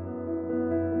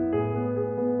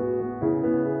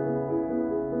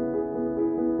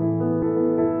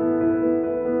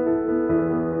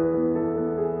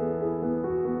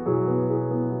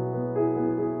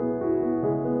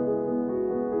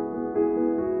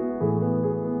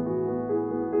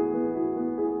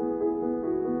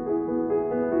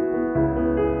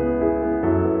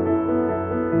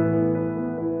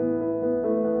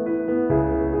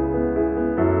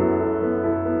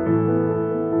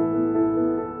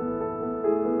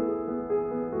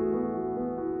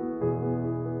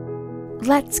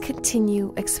 let's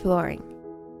continue exploring.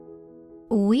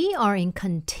 We are in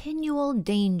continual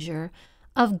danger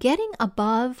of getting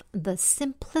above the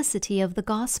simplicity of the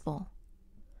gospel.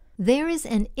 There is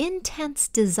an intense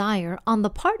desire on the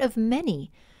part of many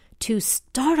to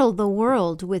startle the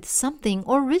world with something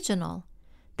original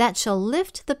that shall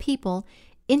lift the people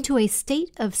into a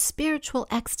state of spiritual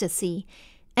ecstasy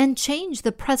and change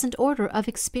the present order of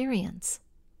experience.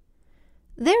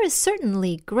 There is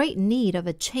certainly great need of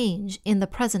a change in the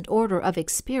present order of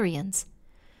experience,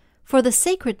 for the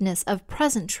sacredness of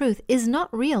present truth is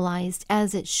not realized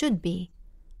as it should be.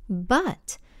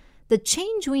 But the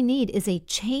change we need is a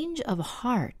change of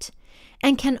heart,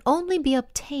 and can only be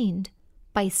obtained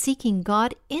by seeking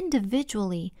God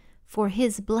individually for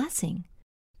His blessing,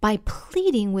 by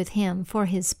pleading with Him for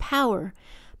His power,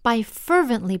 by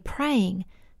fervently praying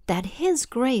that His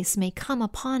grace may come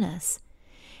upon us,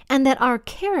 and that our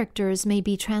characters may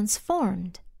be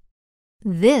transformed.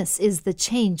 This is the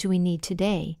change we need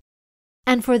today,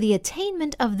 and for the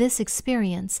attainment of this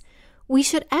experience, we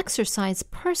should exercise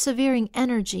persevering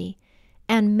energy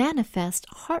and manifest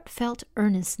heartfelt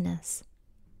earnestness.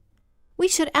 We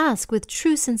should ask with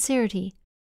true sincerity,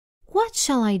 "What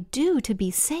shall I do to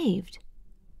be saved?"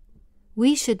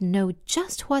 We should know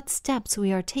just what steps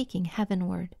we are taking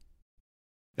heavenward.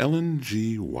 Ellen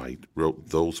G. White wrote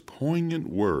those poignant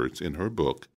words in her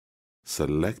book,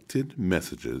 Selected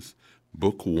Messages,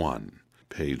 Book 1,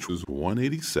 pages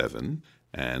 187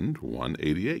 and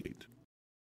 188.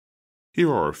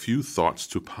 Here are a few thoughts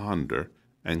to ponder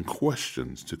and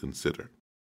questions to consider.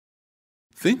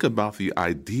 Think about the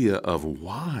idea of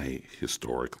why,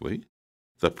 historically,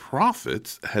 the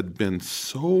prophets had been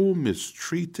so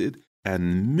mistreated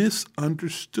and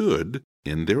misunderstood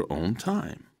in their own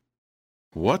time.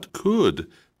 What could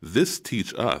this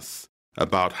teach us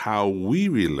about how we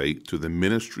relate to the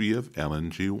ministry of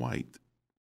Ellen G. White?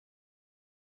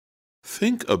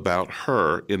 Think about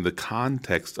her in the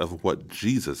context of what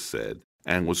Jesus said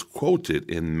and was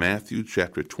quoted in Matthew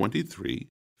chapter 23,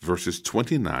 verses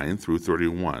 29 through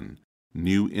 31,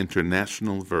 New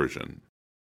International Version.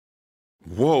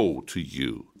 "Woe to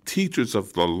you, teachers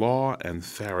of the law and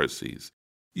Pharisees,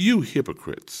 you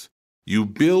hypocrites! You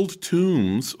build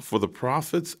tombs for the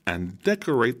prophets and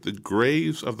decorate the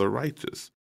graves of the righteous.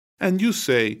 And you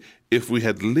say, if we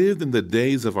had lived in the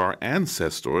days of our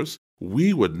ancestors,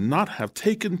 we would not have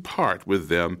taken part with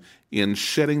them in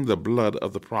shedding the blood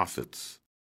of the prophets.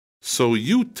 So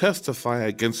you testify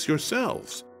against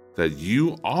yourselves that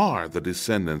you are the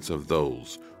descendants of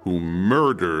those who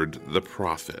murdered the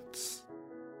prophets."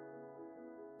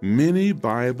 Many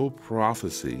Bible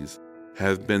prophecies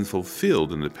have been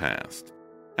fulfilled in the past,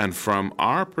 and from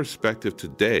our perspective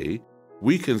today,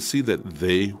 we can see that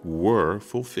they were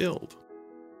fulfilled.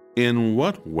 In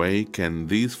what way can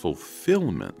these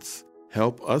fulfillments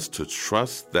help us to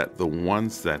trust that the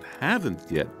ones that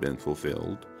haven't yet been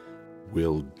fulfilled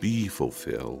will be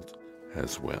fulfilled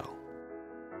as well?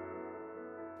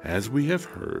 As we have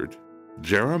heard,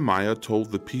 Jeremiah told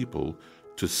the people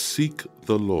to seek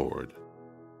the Lord.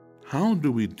 How do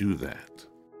we do that?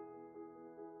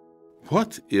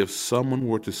 What if someone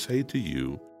were to say to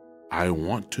you, "I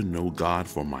want to know God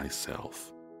for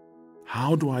myself.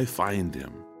 How do I find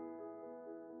Him?"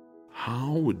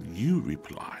 How would you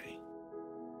reply?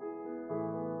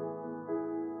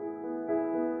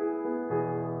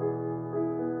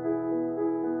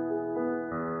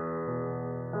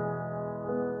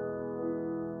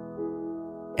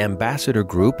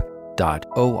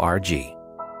 ambassadorgroup.org.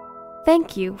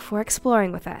 Thank you for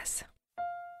exploring with us.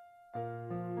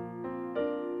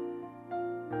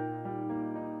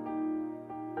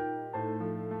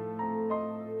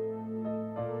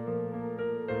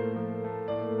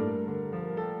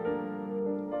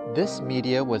 This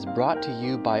media was brought to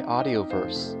you by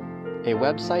Audioverse, a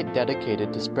website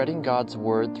dedicated to spreading God's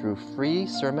Word through free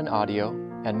sermon audio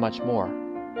and much more.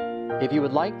 If you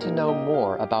would like to know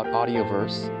more about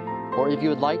Audioverse, or if you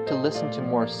would like to listen to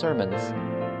more sermons,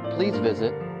 please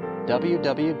visit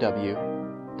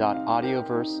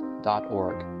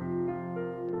www.audioverse.org.